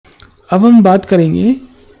अब हम बात करेंगे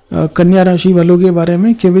कन्या राशि वालों के बारे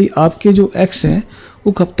में कि भाई आपके जो एक्स हैं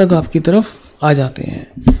वो कब तक आपकी तरफ आ जाते हैं,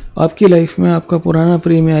 आपकी लाइफ में आपका पुराना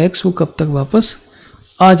प्रेम या एक्स वो कब तक वापस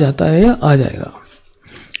आ जाता है या आ जाएगा।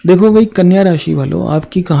 देखो भाई कन्या राशि वालों,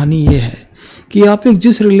 आपकी कहानी ये है कि आप एक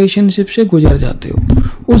जिस रिलेशनशिप से गुजर जाते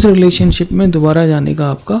हो उस रिलेशनशिप में दोबारा जाने का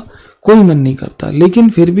आपका कोई मन नहीं करता, लेकिन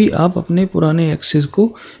फिर भी आप अपने पुराने एक्सेस को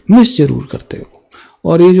मिस जरूर करते हो।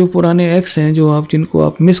 और ये जो पुराने एक्स हैं जो आप जिनको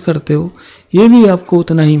आप मिस करते हो ये भी आपको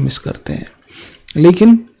उतना ही मिस करते हैं।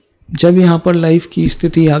 लेकिन जब यहाँ पर लाइफ की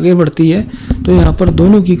स्थिति आगे बढ़ती है तो यहाँ पर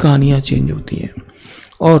दोनों की कहानियाँ चेंज होती हैं,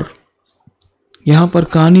 और यहाँ पर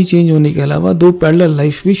कहानी चेंज होने के अलावा दो पैरेलल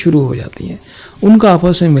लाइफ भी शुरू हो जाती हैं। उनका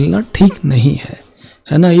आपस में मिलना ठीक नहीं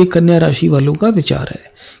है ना। ये कन्या राशि वालों का विचार है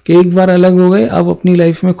कि एक बार अलग हो गए, आप अपनी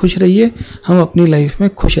लाइफ में खुश रहिए, हम अपनी लाइफ में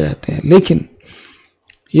खुश रहते हैं। लेकिन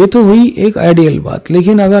ये तो हुई एक आइडियल बात,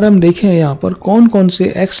 लेकिन अगर हम देखें यहाँ पर कौन कौन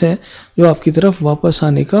से एक्स हैं जो आपकी तरफ वापस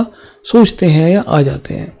आने का सोचते हैं या आ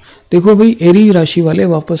जाते हैं। देखो भाई, एरीज राशि वाले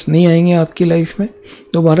वापस नहीं आएंगे आपकी लाइफ में,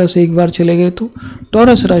 दोबारा से एक बार चले गए तो।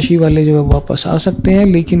 टॉरस राशि वाले जो है वापस आ सकते हैं,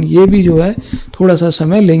 लेकिन ये भी जो है थोड़ा सा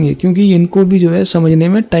समय लेंगे क्योंकि इनको भी जो है समझने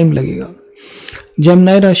में टाइम लगेगा।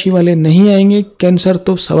 जेमिनी राशि वाले नहीं आएंगे, कैंसर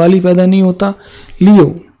तो सवाल ही पैदा नहीं होता।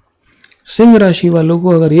 लियो, सिंह राशि वालों को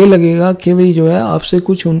अगर ये लगेगा कि भाई जो है आपसे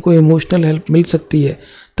कुछ उनको इमोशनल हेल्प मिल सकती है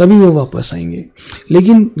तभी वो वापस आएंगे,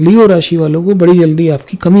 लेकिन लियो राशि वालों को बड़ी जल्दी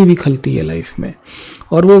आपकी कमी भी खलती है लाइफ में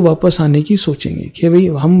और वो वापस आने की सोचेंगे कि भाई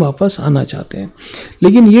हम वापस आना चाहते हैं।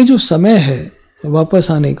 लेकिन ये जो समय है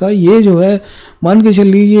वापस आने का, ये जो है मान के चल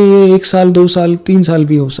लीजिए ये 1 साल 2 साल 3 साल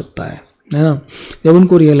भी हो सकता है ना, जब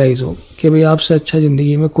उनको रियलाइज़ हो कि भाई आपसे अच्छा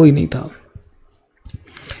ज़िंदगी में कोई नहीं था।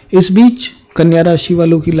 इस बीच कन्या राशि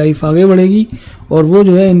वालों की लाइफ आगे बढ़ेगी और वो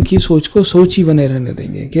जो है इनकी सोच को सोच ही बने रहने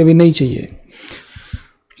देंगे कि अभी नहीं चाहिए।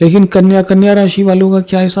 लेकिन कन्या राशि वालों का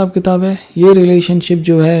क्या हिसाब किताब है, ये रिलेशनशिप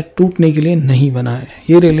जो है टूटने के लिए नहीं बना है,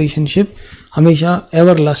 ये रिलेशनशिप हमेशा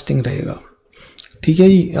एवर लास्टिंग रहेगा। ठीक है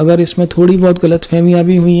जी, अगर इसमें थोड़ी बहुत गलतफहमियां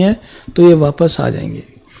भी हुई हैं तो ये वापस आ जाएंगे।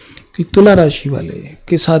 तुला राशि वाले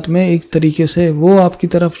के साथ में एक तरीके से वो आपकी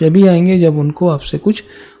तरफ जब भी आएंगे जब उनको आपसे कुछ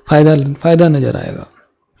फ़ायदा नज़र आएगा,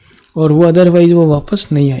 और वो अदरवाइज वो वापस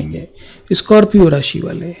नहीं आएंगे। स्कॉर्पियो राशि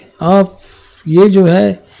वाले, आप ये जो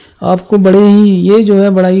है आपको ये जो है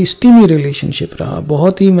बड़ा ही स्टीमी रिलेशनशिप रहा,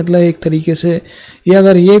 बहुत ही मतलब एक तरीके से ये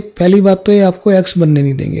अगर ये पहली बात तो ये आपको एक्स बनने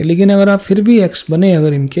नहीं देंगे, लेकिन अगर आप फिर भी एक्स बने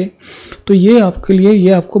अगर इनके तो ये आपके लिए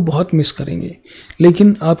ये आपको बहुत मिस करेंगे।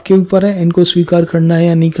 लेकिन आपके ऊपर है इनको स्वीकार करना है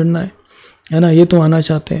या नहीं करना है ना, ये तो आना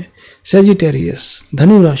चाहते हैं। सेजिटेरियस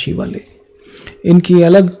धनु राशि वाले, इनकी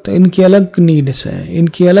अलग नीड्स हैं,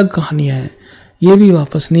 इनकी अलग कहानियाँ हैं, ये भी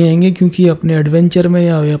वापस नहीं आएंगे क्योंकि अपने एडवेंचर में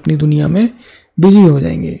या अपनी दुनिया में बिजी हो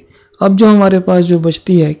जाएंगे। अब जो हमारे पास जो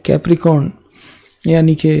बचती है कैप्रिकॉर्न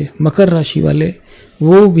यानी कि मकर राशि वाले,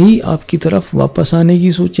 वो भी आपकी तरफ वापस आने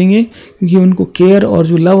की सोचेंगे क्योंकि उनको केयर और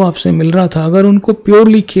जो लव आपसे मिल रहा था, अगर उनको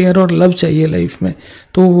प्योरली केयर और लव चाहिए लाइफ में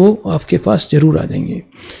तो वो आपके पास ज़रूर आ जाएंगे।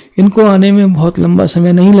 इनको आने में बहुत लंबा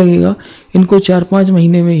समय नहीं लगेगा, इनको 4-5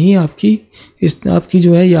 महीने में ही आपकी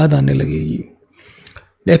जो है याद आने लगेगी।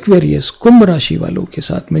 एक्वेरियस कुंभ राशि वालों के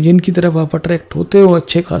साथ में जिनकी तरफ आप अट्रैक्ट होते हो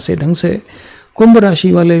अच्छे खासे ढंग से, कुंभ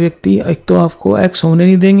राशि वाले व्यक्ति एक तो आपको एक्स होने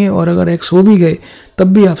नहीं देंगे और अगर एक्स हो भी गए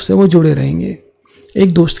तब भी आपसे वो जुड़े रहेंगे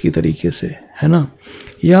एक दोस्त की तरीके से, है ना,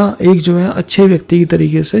 या एक जो है अच्छे व्यक्ति की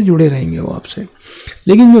तरीके से जुड़े रहेंगे वो आपसे।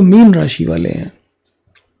 लेकिन जो मीन राशि वाले हैं,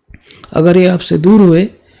 अगर ये आपसे दूर हुए,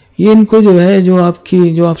 ये इनको जो है जो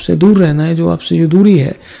आपसे दूर रहना है, जो आपसे जो दूरी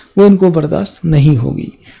है वो इनको बर्दाश्त नहीं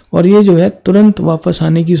होगी और ये जो है तुरंत वापस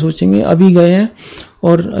आने की सोचेंगे। अभी गए हैं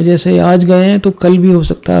और जैसे आज गए हैं तो कल भी हो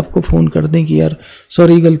सकता है आपको फ़ोन कर दें कि यार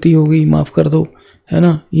सॉरी गलती हो गई माफ़ कर दो, है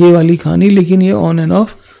ना, ये वाली कहानी। लेकिन ये ऑन एंड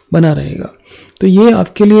ऑफ बना रहेगा। तो ये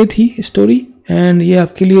आपके लिए थी स्टोरी एंड ये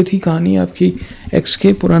आपके लिए थी कहानी आपकी एक्स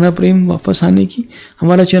के पुराना प्रेम वापस आने की।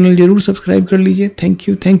 हमारा चैनल ज़रूर सब्सक्राइब कर लीजिए।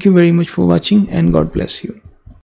 Thank you very much for watching and God bless you.